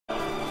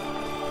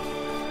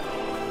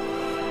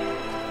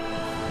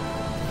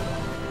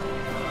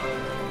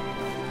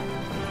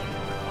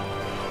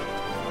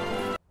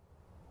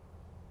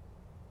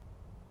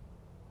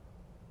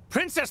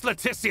Princess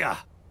Leticia!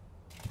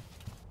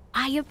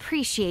 I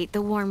appreciate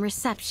the warm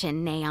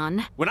reception,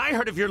 Neon. When I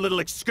heard of your little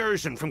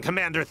excursion from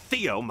Commander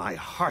Theo, my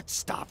heart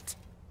stopped.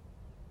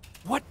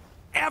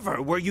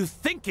 Whatever were you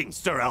thinking,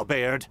 Sir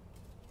Albert?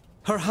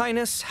 Her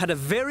Highness had a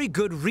very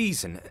good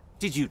reason.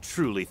 Did you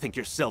truly think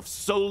yourself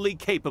solely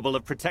capable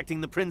of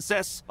protecting the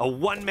princess? A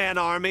one-man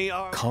army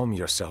or— Calm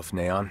yourself,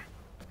 Neon.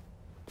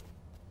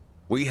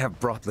 We have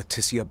brought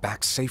Leticia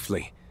back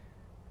safely.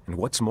 And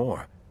what's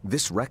more,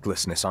 this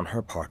recklessness on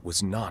her part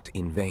was not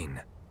in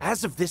vain.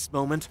 As of this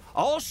moment,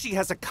 all she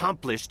has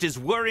accomplished is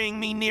worrying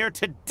me near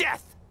to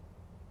death!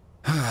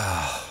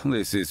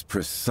 This is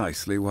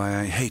precisely why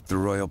I hate the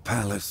Royal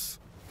Palace.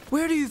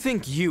 Where do you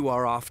think you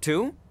are off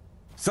to?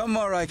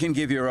 Somewhere I can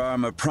give your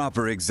arm a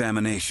proper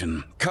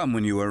examination. Come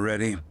when you are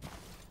ready.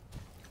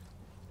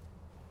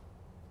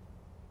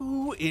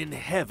 Who in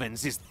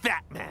heavens is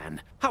that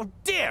man? How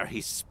dare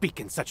he speak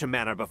in such a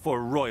manner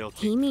before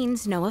royalty? He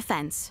means no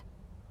offense.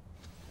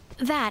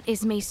 That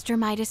is Maester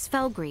Midas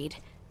Felgreed.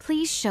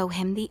 Please show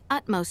him the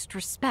utmost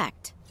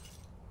respect.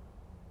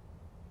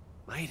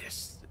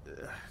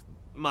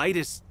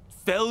 Midas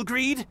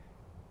Felgreed?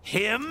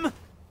 Him?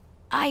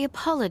 I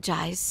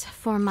apologize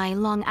for my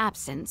long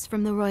absence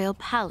from the Royal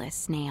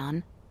Palace,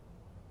 Neon.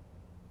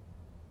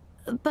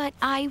 But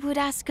I would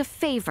ask a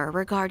favor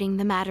regarding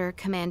the matter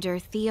Commander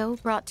Theo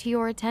brought to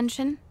your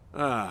attention.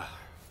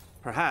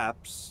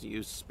 Perhaps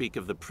you speak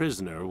of the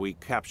prisoner we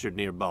captured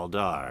near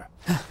Baldar.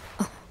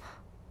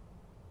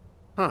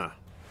 Huh.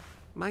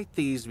 Might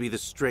these be the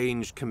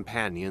strange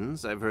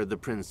companions I've heard the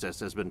princess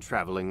has been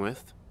traveling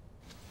with?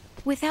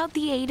 Without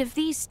the aid of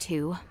these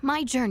two,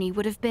 my journey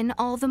would have been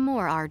all the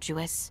more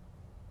arduous.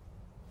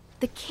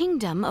 The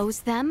kingdom owes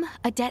them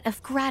a debt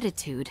of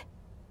gratitude.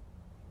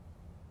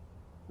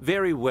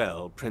 Very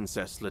well,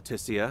 Princess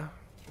Leticia.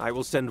 I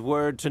will send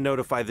word to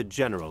notify the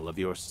General of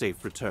your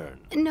safe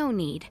return. No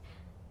need.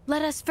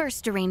 Let us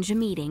first arrange a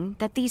meeting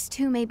that these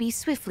two may be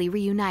swiftly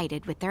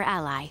reunited with their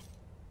ally.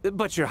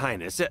 But, Your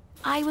Highness,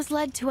 I was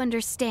led to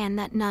understand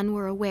that none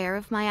were aware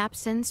of my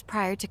absence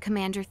prior to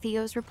Commander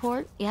Theo's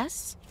report,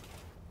 yes?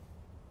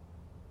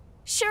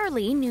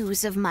 Surely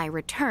news of my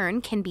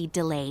return can be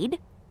delayed.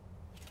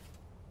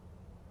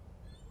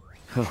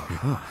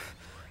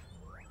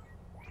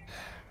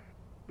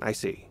 I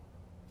see.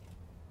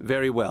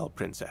 Very well,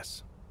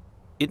 Princess.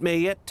 It may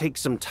yet take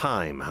some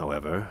time,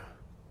 however,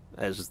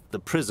 as the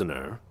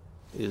prisoner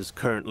is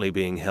currently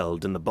being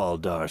held in the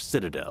Baldar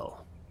Citadel.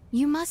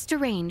 You must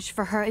arrange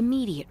for her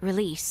immediate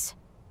release.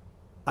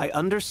 I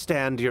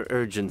understand your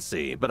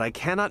urgency, but I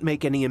cannot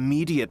make any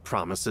immediate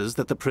promises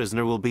that the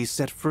prisoner will be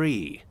set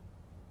free.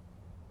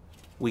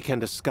 We can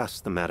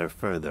discuss the matter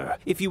further,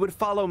 if you would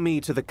follow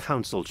me to the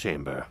council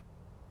chamber.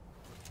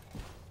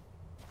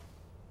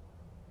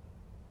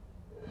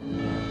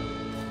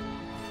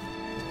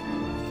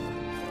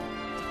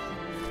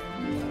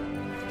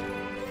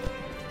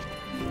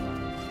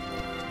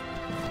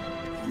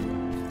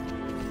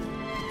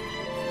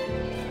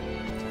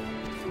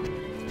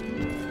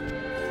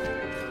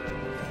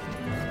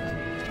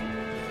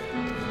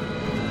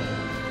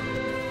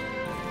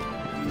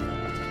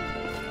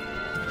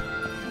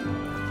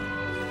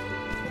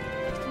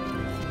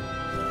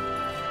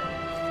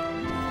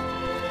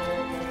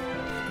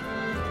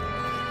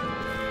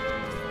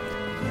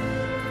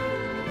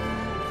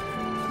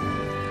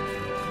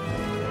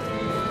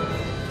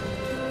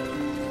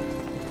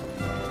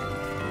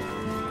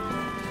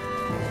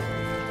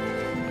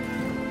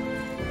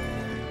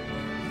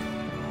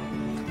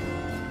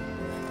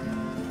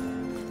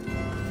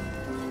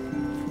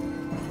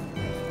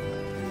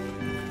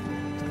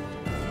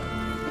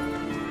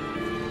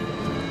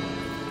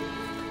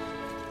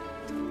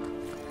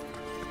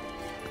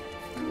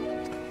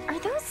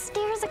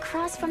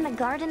 Across from the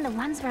garden, the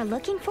ones we're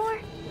looking for?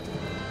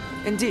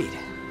 Indeed.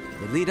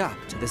 They lead up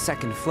to the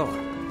second floor.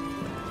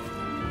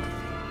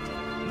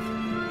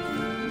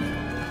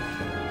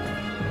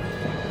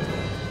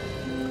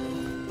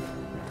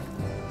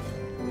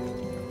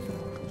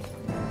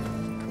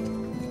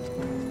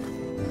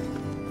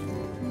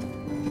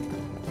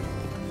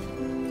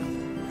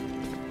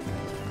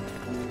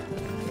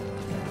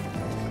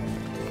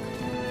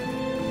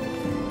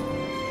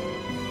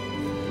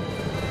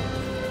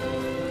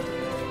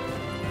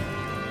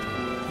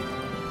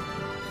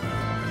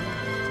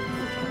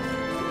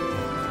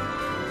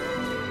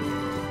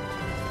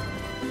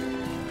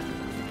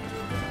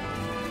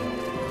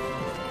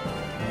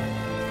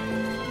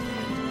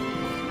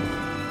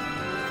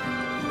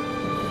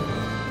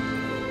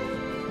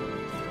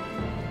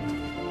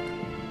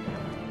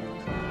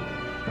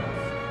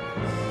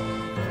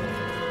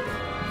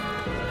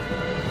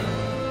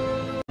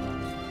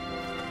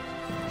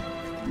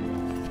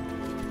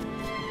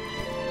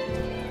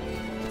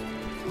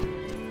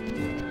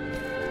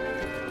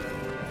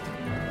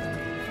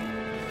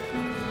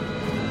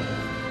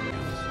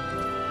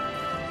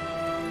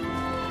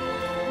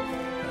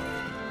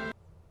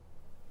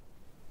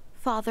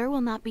 Father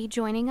will not be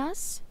joining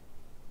us?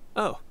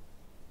 Oh,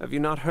 have you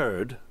not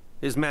heard?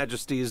 His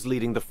Majesty is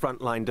leading the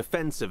frontline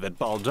defensive at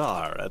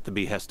Baldar at the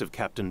behest of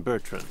Captain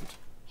Bertrand.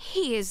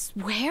 He is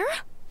where?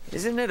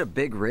 Isn't it a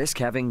big risk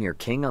having your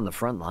king on the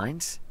front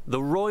lines?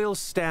 The royal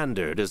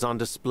standard is on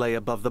display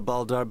above the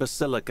Baldar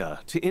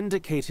Basilica to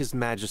indicate His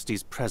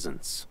Majesty's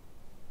presence.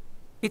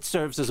 It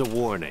serves as a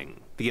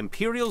warning. The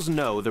Imperials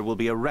know there will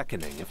be a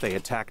reckoning if they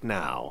attack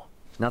now.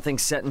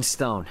 Nothing's set in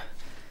stone.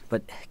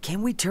 But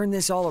can we turn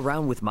this all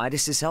around with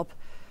Midas's help?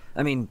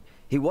 I mean,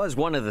 he was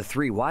one of the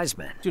 3 wise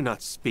men. Do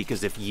not speak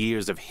as if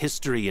years of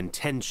history and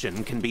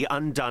tension can be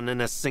undone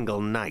in a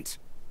single night.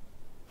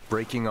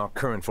 Breaking our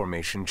current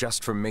formation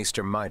just for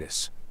Maester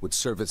Midas would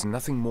serve as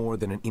nothing more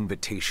than an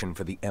invitation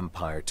for the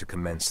Empire to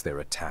commence their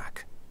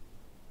attack.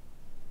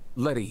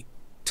 Letty,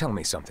 tell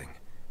me something.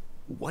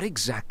 What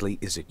exactly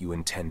is it you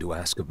intend to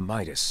ask of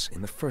Midas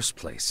in the first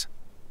place?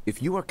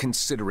 If you are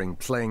considering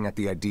playing at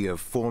the idea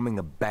of forming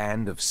a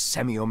band of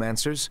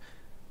semiomancers,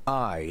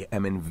 I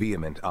am in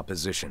vehement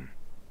opposition.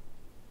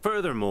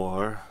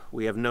 Furthermore,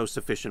 we have no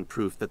sufficient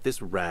proof that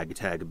this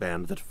ragtag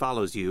band that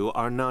follows you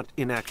are not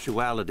in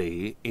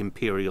actuality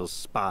Imperial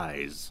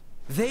spies.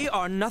 They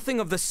are nothing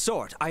of the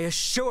sort, I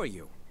assure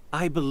you.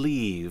 I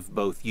believe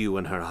both you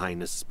and Her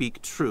Highness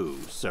speak true,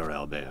 Sir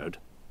Albert.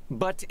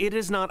 But it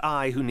is not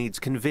I who needs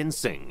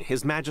convincing.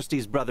 His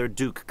Majesty's brother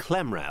Duke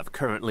Clemrath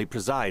currently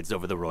presides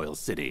over the royal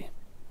city.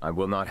 I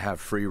will not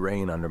have free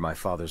reign under my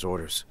father's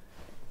orders.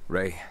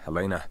 Ray,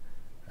 Helena,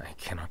 I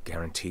cannot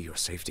guarantee your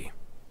safety.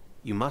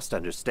 You must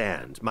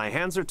understand, my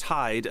hands are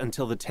tied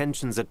until the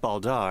tensions at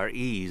Baldar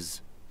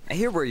ease. I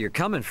hear where you're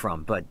coming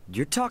from, but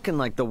you're talking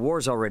like the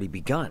war's already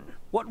begun.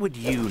 What would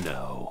you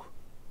know?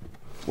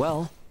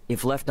 Well,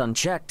 if left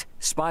unchecked,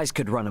 spies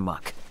could run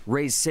amok,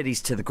 raze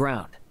cities to the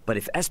ground. But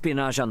if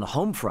espionage on the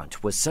home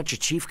front was such a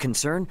chief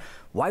concern,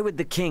 why would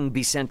the king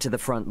be sent to the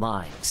front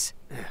lines?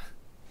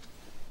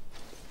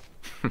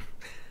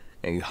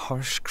 A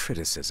harsh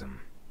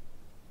criticism.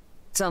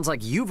 Sounds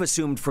like you've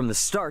assumed from the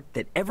start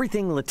that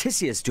everything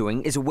Leticia's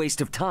doing is a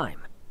waste of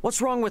time. What's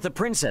wrong with a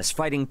princess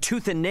fighting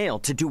tooth and nail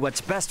to do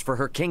what's best for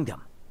her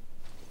kingdom?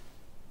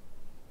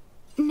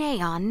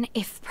 Neon,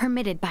 if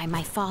permitted by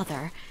my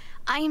father,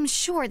 I am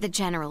sure the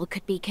general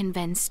could be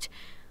convinced.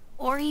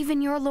 Or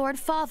even your Lord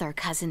Father,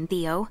 Cousin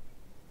Theo.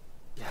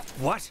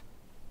 What?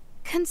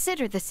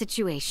 Consider the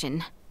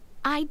situation.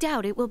 I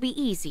doubt it will be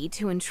easy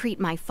to entreat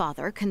my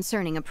father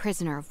concerning a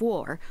prisoner of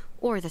war,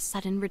 or the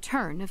sudden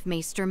return of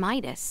Maester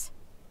Midas.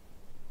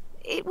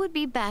 It would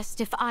be best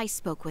if I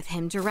spoke with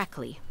him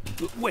directly.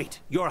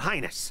 Wait, Your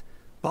Highness.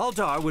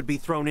 Baldar would be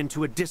thrown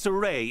into a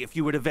disarray if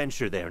you were to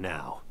venture there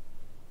now.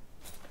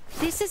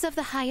 This is of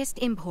the highest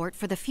import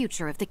for the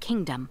future of the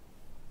kingdom.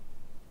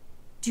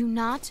 Do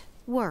not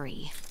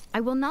worry.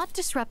 I will not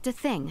disrupt a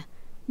thing.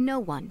 No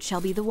one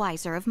shall be the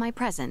wiser of my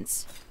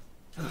presence.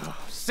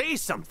 Say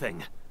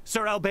something,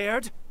 Sir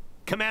Albert?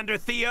 Commander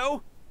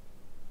Theo?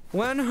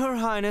 When Her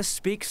Highness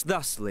speaks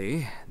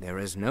thusly, there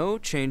is no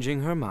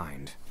changing her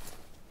mind.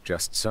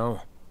 Just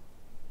so.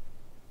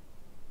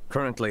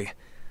 Currently,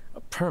 a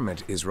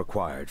permit is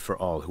required for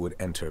all who would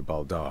enter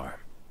Baldar.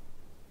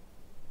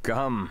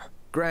 Come,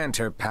 grant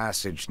her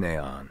passage,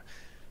 Neon.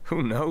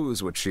 Who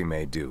knows what she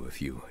may do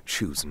if you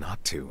choose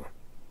not to.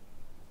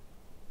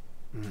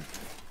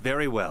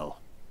 Very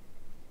well.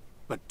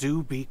 But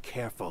do be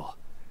careful.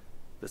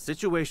 The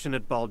situation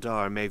at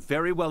Baldar may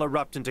very well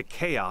erupt into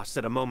chaos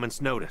at a moment's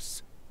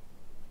notice.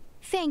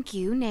 Thank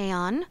you,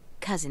 Neon,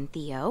 Cousin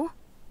Theo.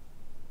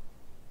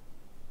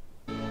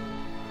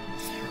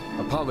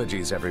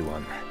 Apologies,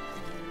 everyone.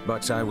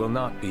 But I will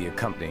not be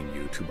accompanying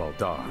you to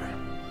Baldar.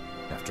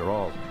 After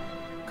all,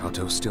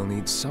 Kato still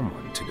needs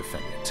someone to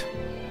defend it.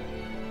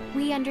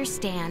 We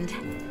understand.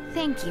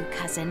 Thank you,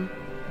 Cousin.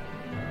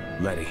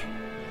 Letty,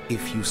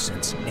 if you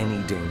sense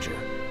any danger,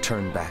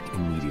 turn back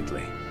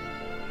immediately.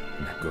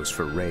 And that goes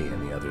for Ray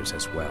and the others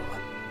as well.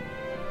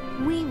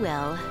 We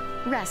will,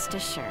 rest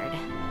assured.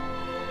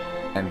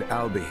 And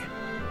Albie,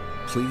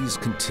 please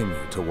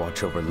continue to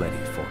watch over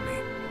Letty for me.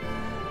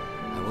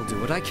 I will do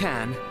what I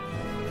can.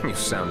 You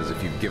sound as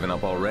if you've given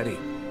up already.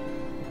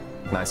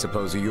 I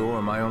suppose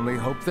you're my only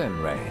hope then,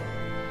 Ray.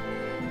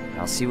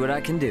 I'll see what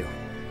I can do.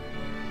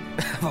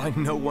 Have I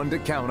no one to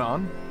count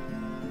on?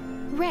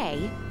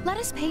 Ray, let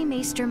us pay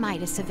Maester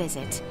Midas a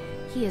visit.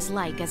 He is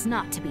like as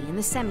not to be in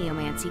the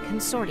Semiomancy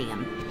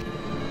Consortium.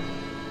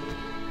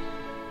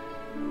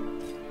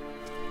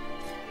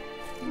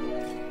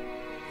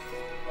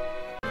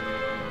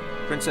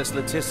 Princess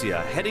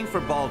Leticia, heading for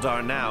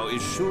Baldar now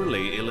is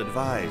surely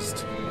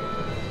ill-advised.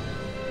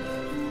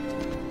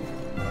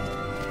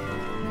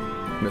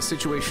 The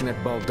situation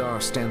at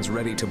Baldar stands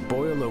ready to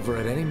boil over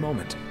at any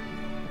moment.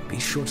 Be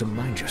sure to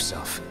mind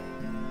yourself.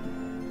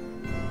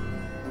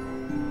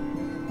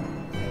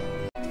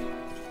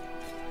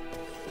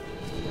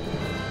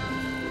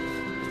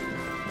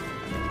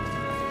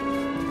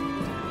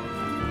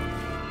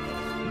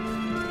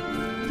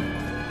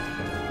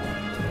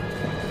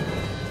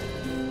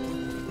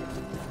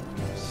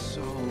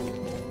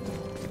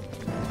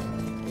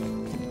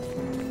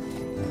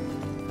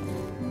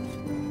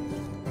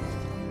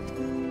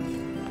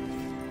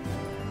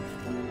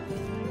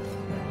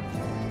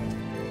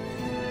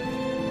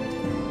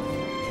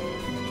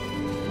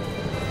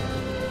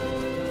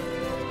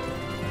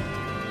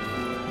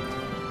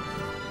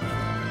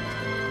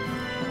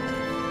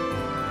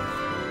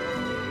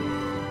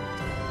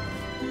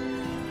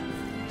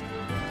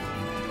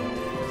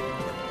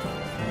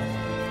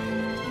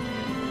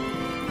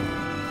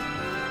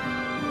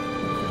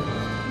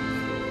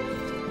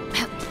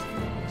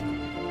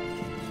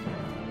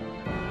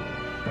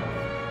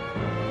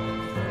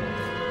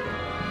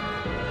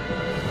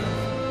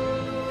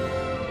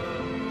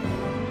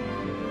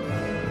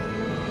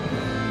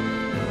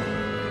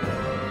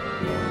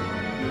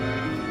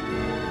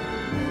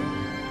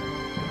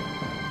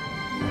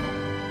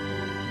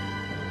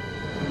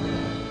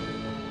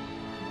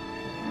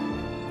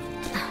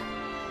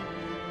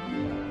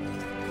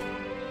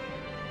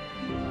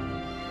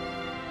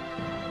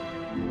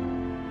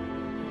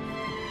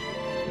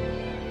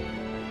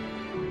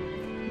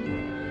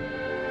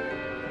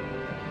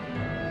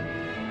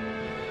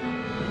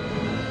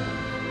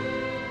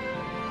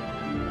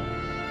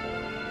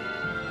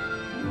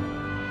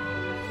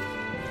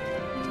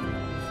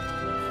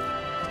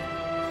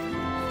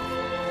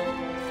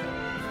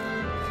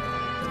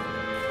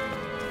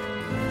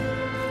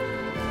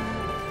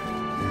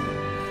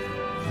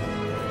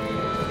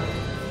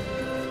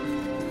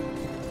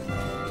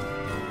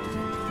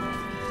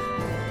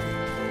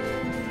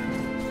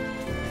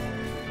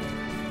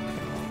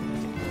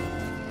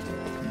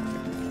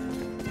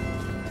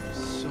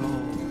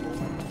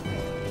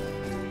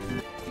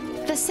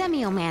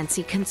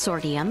 Semiomancy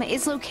Consortium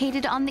is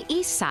located on the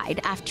east side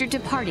after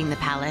departing the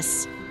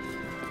palace.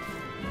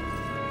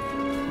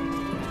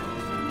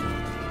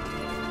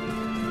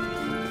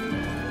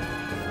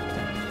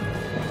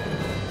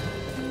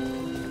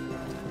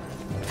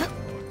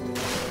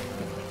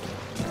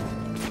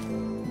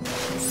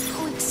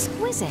 How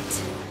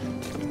exquisite!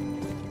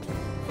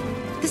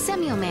 The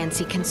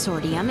Semiomancy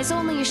Consortium is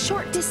only a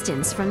short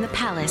distance from the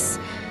palace.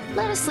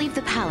 Let us leave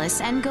the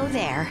palace and go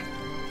there.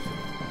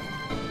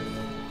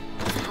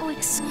 How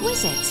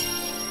exquisite!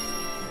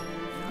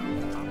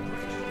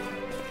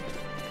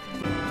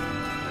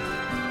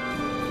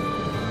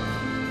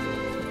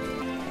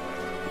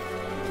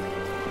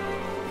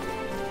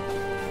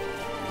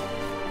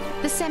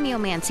 The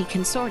Semiomancy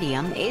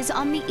Consortium is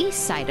on the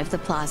east side of the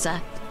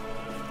plaza.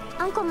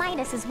 Uncle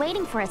Midas is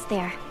waiting for us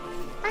there.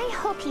 I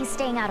hope he's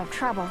staying out of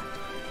trouble.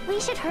 We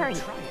should hurry.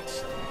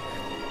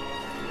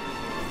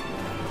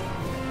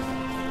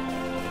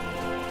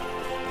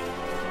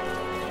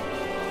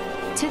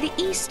 To the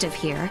east of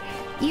here,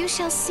 you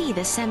shall see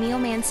the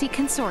Semiomancy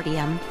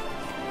Consortium.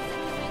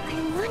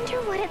 I wonder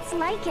what it's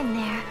like in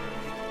there.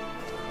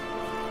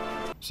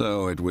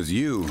 So it was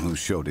you who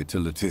showed it to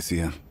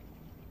Leticia.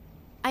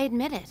 I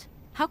admit it.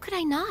 How could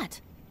I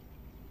not?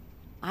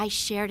 I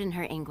shared in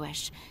her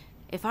anguish.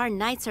 If our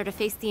knights are to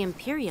face the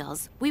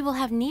Imperials, we will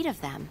have need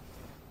of them.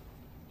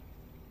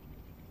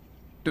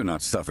 Do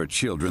not suffer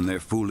children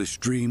their foolish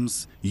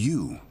dreams.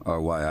 You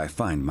are why I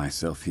find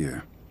myself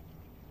here.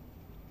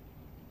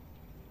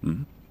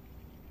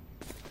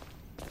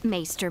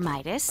 Maester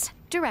Midas,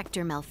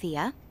 Director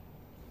Melthea.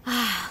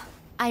 I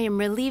am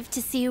relieved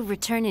to see you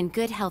return in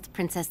good health,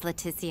 Princess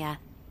Leticia.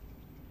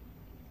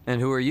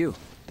 And who are you?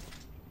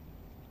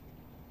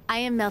 I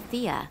am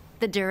Melthea,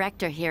 the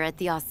director here at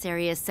the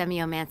Osarius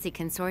Semiomancy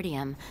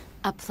Consortium.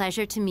 A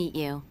pleasure to meet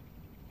you.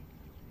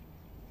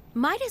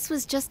 Midas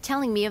was just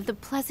telling me of the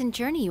pleasant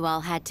journey you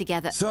all had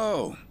together.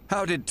 So,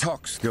 how did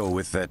talks go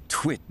with that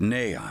twit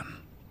Neon?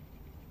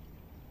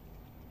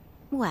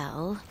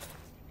 Well...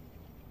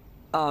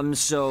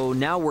 So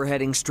now we're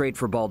heading straight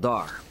for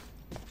Baldar.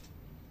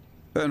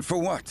 And for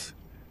what?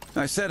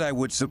 I said I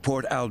would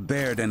support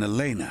Albert and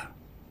Elena.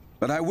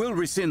 But I will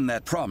rescind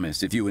that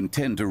promise if you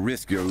intend to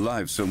risk your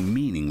lives so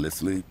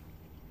meaninglessly.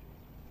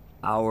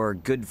 Our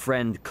good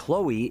friend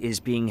Chloe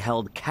is being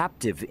held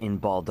captive in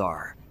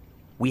Baldar.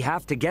 We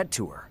have to get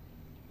to her.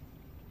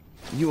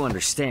 You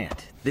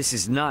understand, this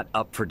is not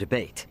up for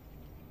debate.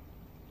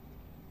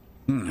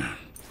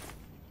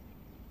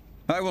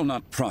 I will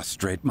not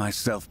prostrate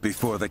myself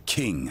before the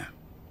king.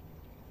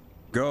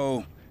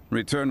 Go,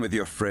 return with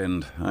your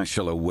friend. I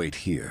shall await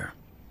here.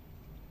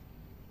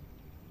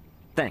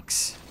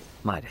 Thanks,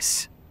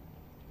 Midas.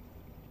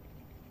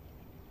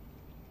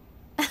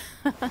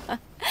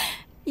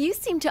 You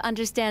seem to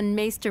understand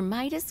Maester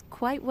Midas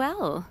quite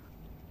well.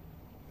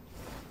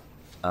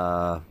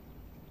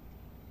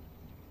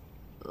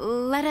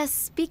 Let us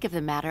speak of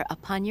the matter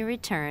upon your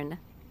return.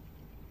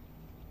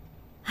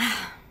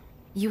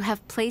 You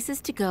have places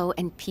to go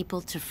and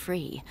people to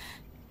free.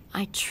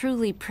 I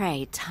truly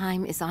pray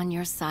time is on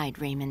your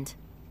side, Raymond.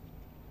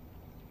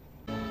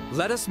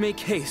 Let us make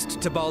haste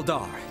to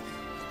Baldar.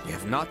 We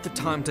have not the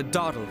time to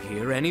dawdle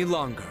here any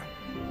longer.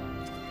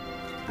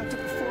 I have to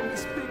perform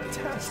this big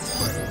test,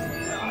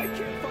 but I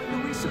can't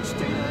find the research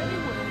data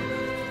anywhere.